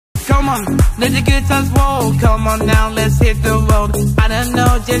Come on, let the good times roll. Come on now, let's hit the road. I don't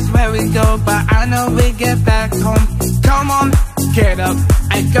know just where we go, but I know we get back home. Come on, get up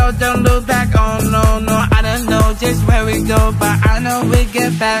and go, don't look back. Oh no, no, I don't know just where we go, but I know we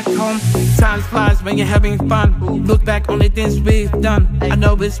get back home. Time flies when you're having fun. Look back on the things we've done. I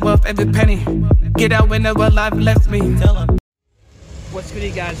know it's worth every penny. Get out whenever life lets me. What's good,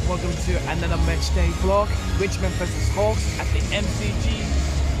 you guys? Welcome to another match day vlog. Richmond versus Hawks at the MCG.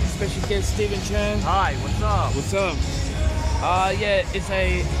 Special guest Steven Chen. Hi, what's up? What's up? Yeah, it's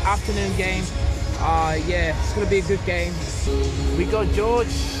a afternoon game. Yeah, it's gonna be a good game. We got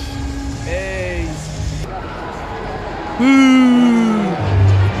George. Hey.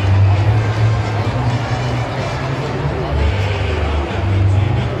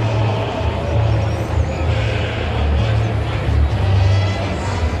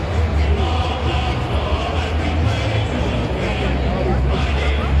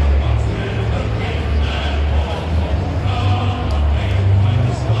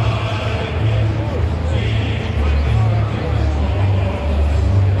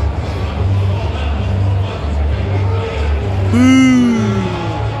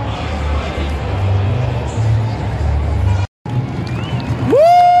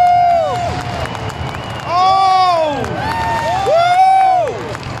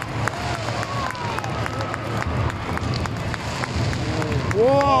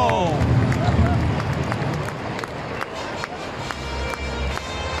 Whoa!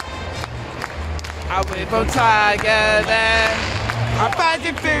 I went from Tiger Land. I find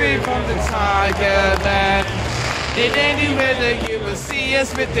the fury from the Tiger Land. In any weather you will see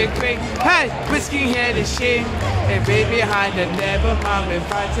us with the quick. Hey, whiskey head and shit. And way behind the never mind. We're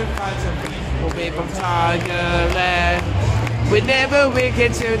fighting. Away from Tiger Land. Whenever we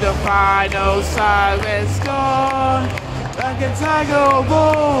get to the final sirens gone. Like a tiger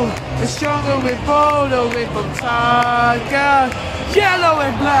bull, the stronger we bold, away from Tiger. Yellow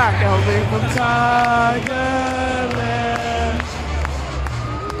and black, away from Tiger Land.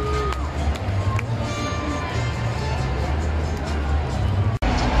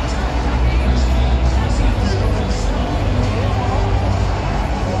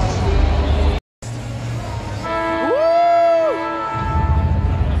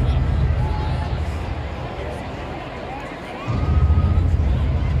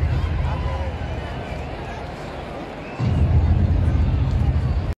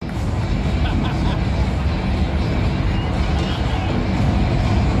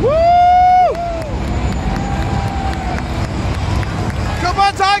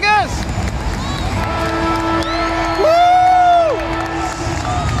 Tigers! Woo!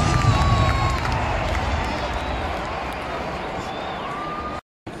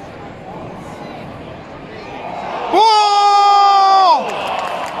 Whoa!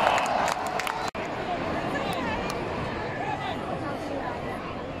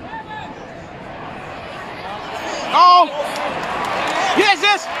 Oh! Yes,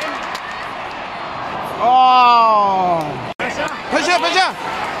 yes! Oh! Pressure!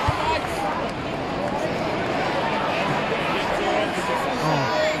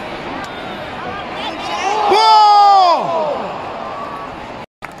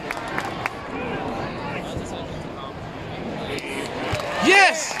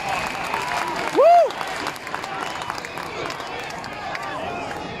 Yes! Woo!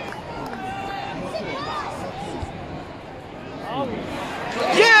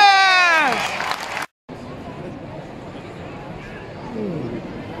 Yes!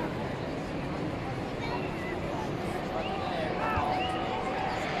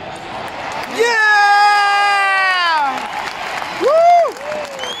 Yeah! Woo!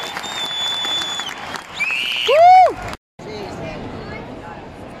 Woo!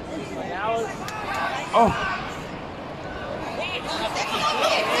 Oh.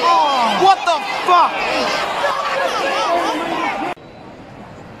 Oh, what the fuck?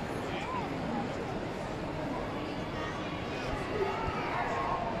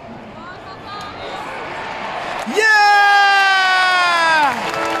 Yeah!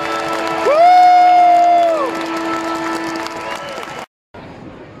 Woo!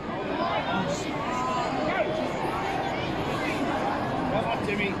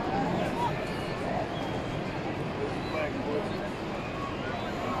 Jimmy.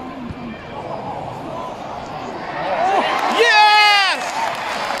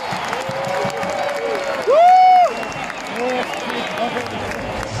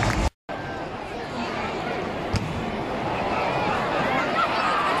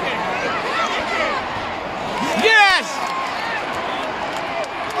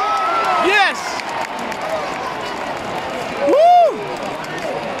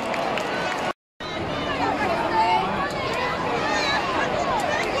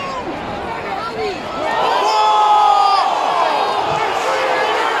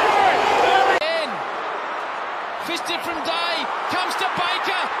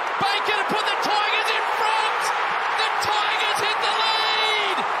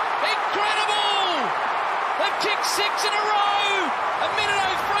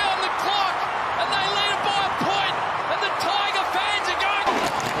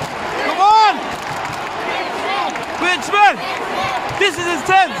 This is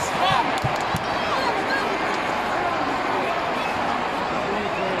intense.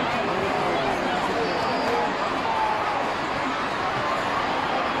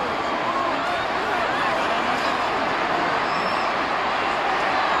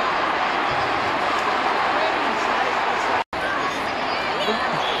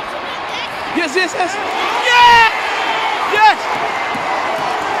 Yes, yes, yes. Yeah! Yes!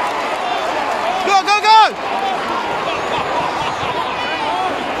 Go, go, go!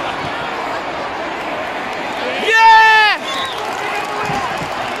 Yeah!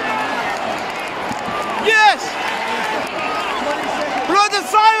 Yes! Blow the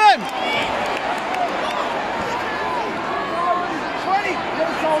siren! 20! Get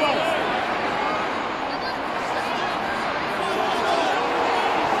a solo!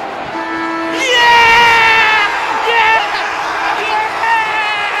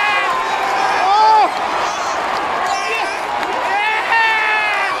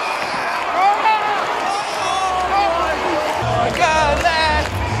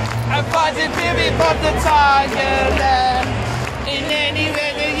 Positivity from the Tigerland. In any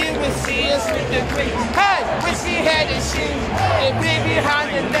weather you will see us with the great. Hey, whiskey head and shoes. And we behind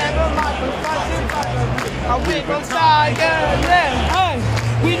the never mind the fucking fire. We from Tigerland. Hey,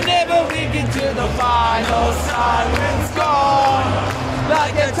 we never make it to the final. Sirens gone.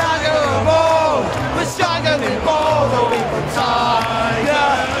 Like a tiger of old. We're stronger than gold. Oh, we from Tiger.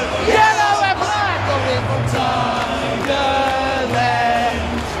 Yellow and black. Oh, we from Tigerland.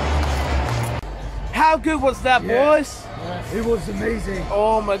 How good was that, boys? Yeah, it was amazing.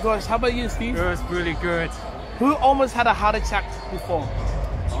 Oh my gosh, how about you, Steve? It was really good. Who almost had a heart attack before?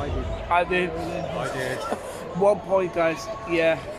 I did. I did. I did. 1 point, guys. Yeah.